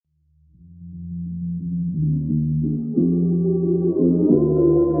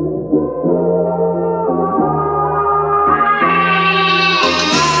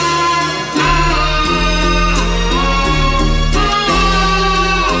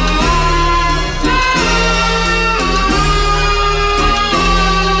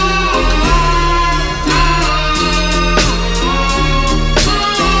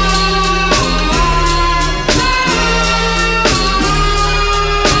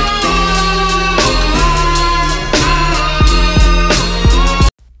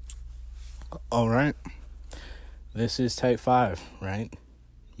This is Type 5, right?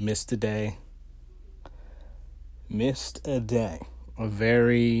 Missed a day. Missed a day. A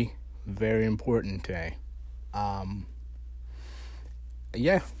very, very important day. Um,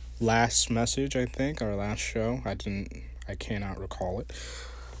 yeah. Last message, I think, our last show. I cannot recall it.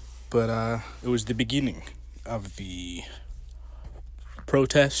 But it was the beginning of the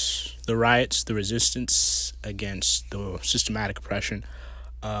protests, the riots, the resistance against the systematic oppression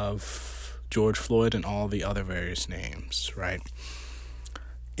of George Floyd and all the other various names, right?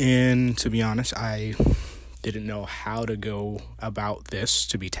 And to be honest, I didn't know how to go about this,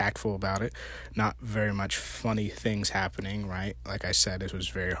 to be tactful about it. Not very much funny things happening, right? Like I said, it was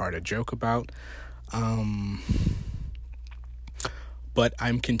very hard to joke about. But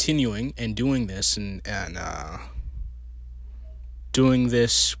I'm continuing and doing this and doing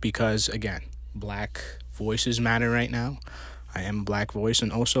this because, again, Black voices matter right now. I am a Black voice, and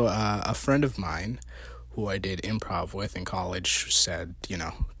also a friend of mine who I did improv with in college said,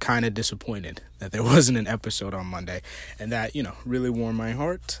 kind of disappointed that there wasn't an episode on Monday, and that, really warmed my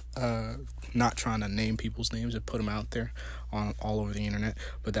heart. Not trying to name people's names and put them out there on all over the internet,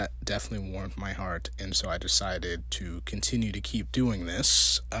 but that definitely warmed my heart, and so I decided to continue to keep doing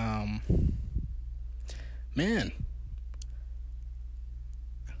this. Man,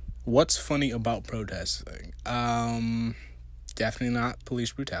 what's funny about protesting? Definitely not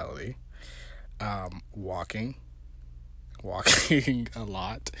police brutality. Walking a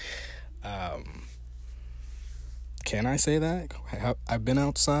lot. Can I say that? I've been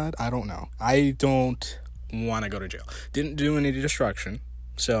outside. I don't know. I don't want to go to jail. Didn't do any destruction,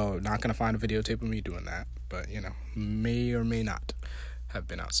 so not gonna find a videotape of me doing that. But may or may not have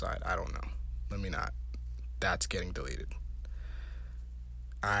been outside. I don't know. Let me not. That's getting deleted.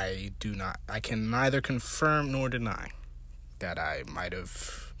 I can neither confirm nor deny that I might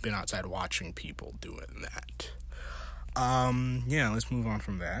have been outside watching people doing that. Let's move on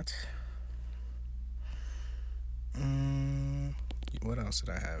from that. What else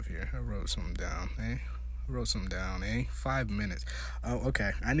did I have here? I wrote some down, 5 minutes. Oh,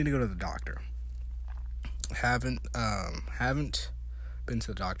 okay. I need to go to the doctor. Haven't been to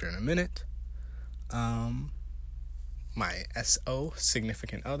the doctor in a minute. My SO,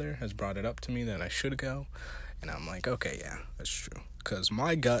 significant other, has brought it up to me that I should go. And I'm like, okay, yeah, that's true. Because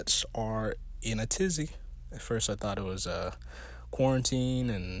my guts are in a tizzy. At first I thought it was quarantine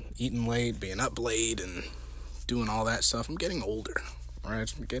and eating late, being up late, and doing all that stuff. I'm getting older,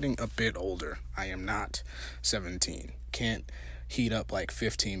 right? I'm getting a bit older. I am not 17. Can't heat up like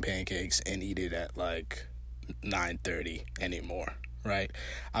 15 pancakes and eat it at like 9:30 anymore, right?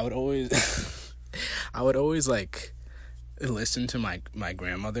 I would always like listen to my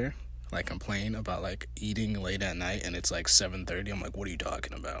grandmother like complain about like eating late at night and it's like 7:30. I'm like, what are you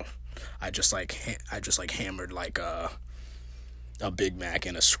talking about? I just hammered like a Big Mac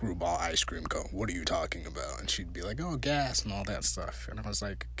and a screwball ice cream cone. What are you talking about? And she'd be like, oh, gas and all that stuff. And I was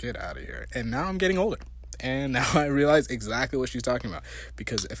like, get out of here. And now I'm getting older, and now I realize exactly what she's talking about,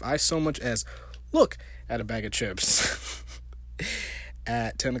 because if I so much as look at a bag of chips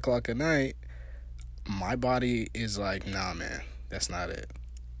at 10 o'clock at night, my body is like, nah, man, that's not it.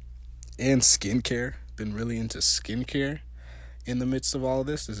 And skincare, been really into skincare in the midst of all of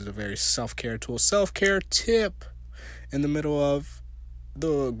this. This is a very self-care tool. Self-care tip in the middle of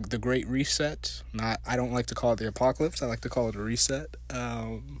the Great Reset. I don't like to call it the apocalypse. I like to call it a reset,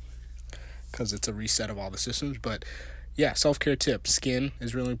 because it's a reset of all the systems. But yeah, self-care tip. Skin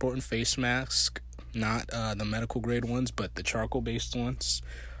is really important. Face mask, not the medical grade ones, but the charcoal-based ones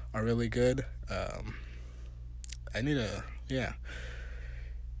are really good.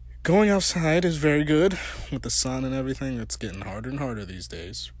 Going outside is very good with the sun and everything. It's getting harder and harder these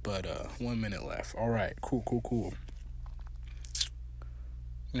days. But 1 minute left. All right, cool.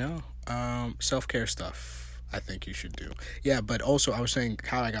 Self-care stuff I think you should do. Yeah, but also I was saying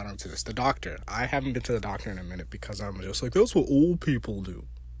how I got onto this. The doctor. I haven't been to the doctor in a minute because I'm just like, that's what old people do.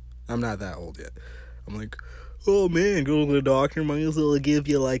 I'm not that old yet. I'm like, oh man, go to the doctor. Might as well give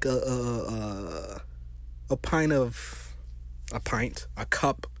you like a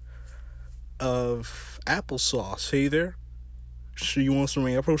cup of applesauce. Hey there? So you want some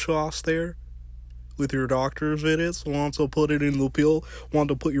applesauce there? With your doctor's visits? Want to put it in the pill? Want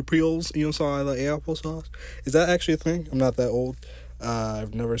to put your pills inside the applesauce? Is that actually a thing? I'm not that old.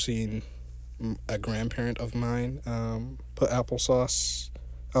 I've never seen a grandparent of mine put pills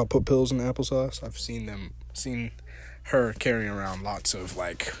in applesauce. I've seen her carrying around lots of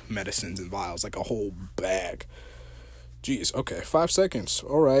like medicines and vials, like a whole bag. Jeez, okay, 5 seconds.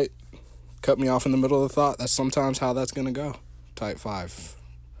 All right. Cut me off in the middle of the thought. That's sometimes how that's gonna go. Type 5.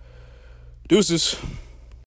 Deuces.